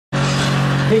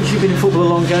Hinch, you've been in football a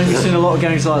long game. You've seen a lot of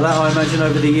games like that, I imagine,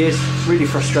 over the years. Really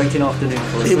frustrating afternoon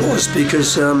for us. It was,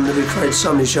 because we created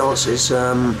so many chances.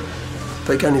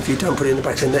 But again, if you don't put it in the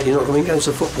back of the net, you're not going to win games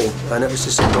of football. And it was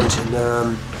disappointing.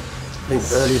 I think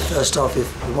early first half,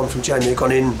 if the one from January had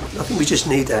gone in, I think we just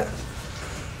need that.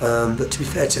 But to be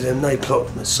fair to them, they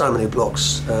blocked so many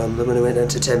blocks. Then when they went down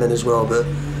to 10 men as well. But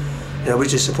you know, we're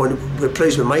disappointed. We're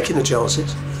pleased we're making the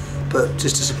chances, but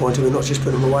just disappointed we're not just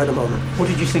putting them away at the moment. What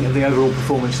did you think of the overall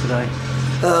performance today?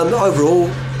 Overall,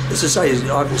 as I say,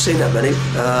 I haven't seen that many.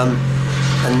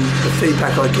 And the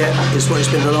feedback I get is what it's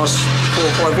been the last 4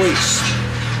 or 5 weeks.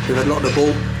 We've had a lot of the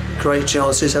ball, great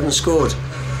chances, haven't scored.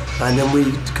 And then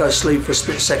we go to sleep for a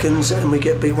split seconds and we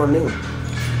get beat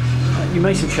 1-0. You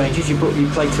made some changes, you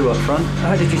played 2 up front.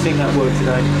 How did you think that worked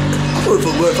today? I thought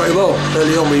it worked very well.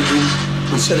 Early on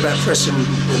we said about pressing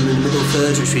in the middle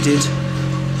third, which we did.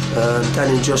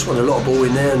 Danny and Josh won a lot of ball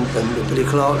in there, and Billy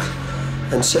Clark,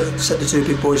 and set the 2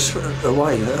 big boys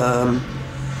away.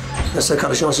 That's a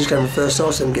couple of chances going in the first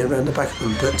half, then getting around the back of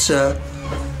them. But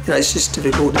you know, it's just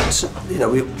difficult. You know,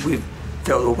 we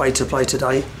felt a way to play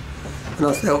today, and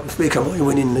I felt if we come away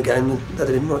winning the game,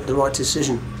 that'd have been the right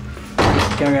decision.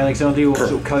 Gary Alexander, your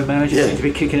sort of co-manager, seemed to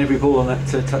be kicking every ball on that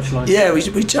touchline. Yeah, we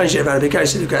changed it around a bit. Gary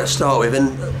said to go to start with,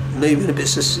 and me being a bit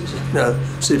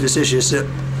superstitious that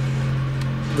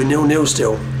we're 0-0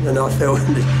 still, and I felt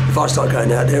if I start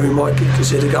going out there, we might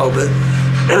consider a goal. But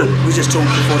we just talked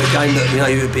before the game that, you know,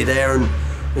 you would be there, and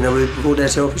you know, we're all there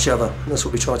to help each other. And that's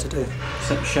what we tried to do.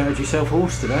 Showed yourself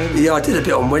hoarse today? Yeah, I did a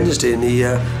bit on Wednesday in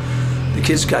the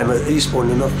kids' game at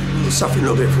Eastbourne, and I was suffering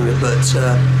a little bit from it, but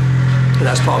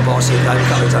that's part of our game. A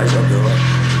couple of days I'll be all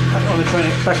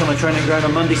right. Back on the training ground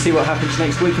on Monday, see what happens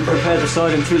next week and prepare the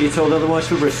side until you're told otherwise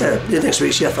for Bristol. Yeah, next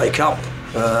week's the FA Cup.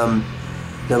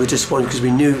 You know, we're disappointed because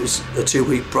we knew it was a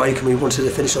 2-week break and we wanted to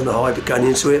finish on the high, but going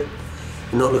into it,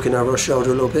 we're not looking over our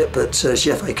shoulder a little bit. But it's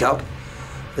the FA Cup.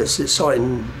 It's an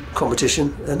exciting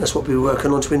competition, and that's what we're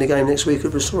working on to win the game next week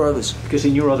at Bristol Rovers. Because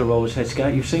in your other role as head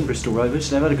scout, you've seen Bristol Rovers.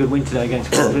 They've had a good win today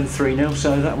against Scotland, 3-0,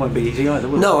 so that won't be easy either,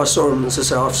 will it? No, I saw them, as I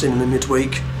say, I've seen them in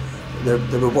midweek.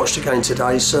 They were watched again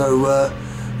today, so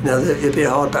you know, it'll be a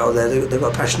hard battle there. They've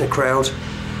got a passionate crowd.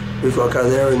 We've got to go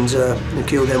there and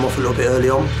kill them off a little bit early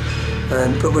on.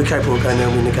 But we're capable of going there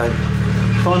and winning the game.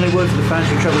 Finally, word for the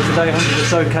fans in trouble today. 100 or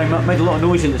so came up, made a lot of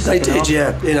noise in the second half. They did,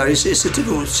 yeah. You know, it's a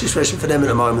difficult situation for them at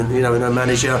the moment. You know, no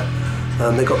manager.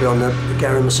 They got beyond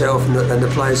Gary and myself, and the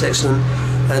players excellent.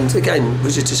 And again,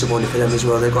 we're just disappointed for them as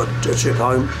well. They've got a trip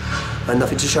home and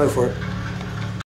nothing to show for it.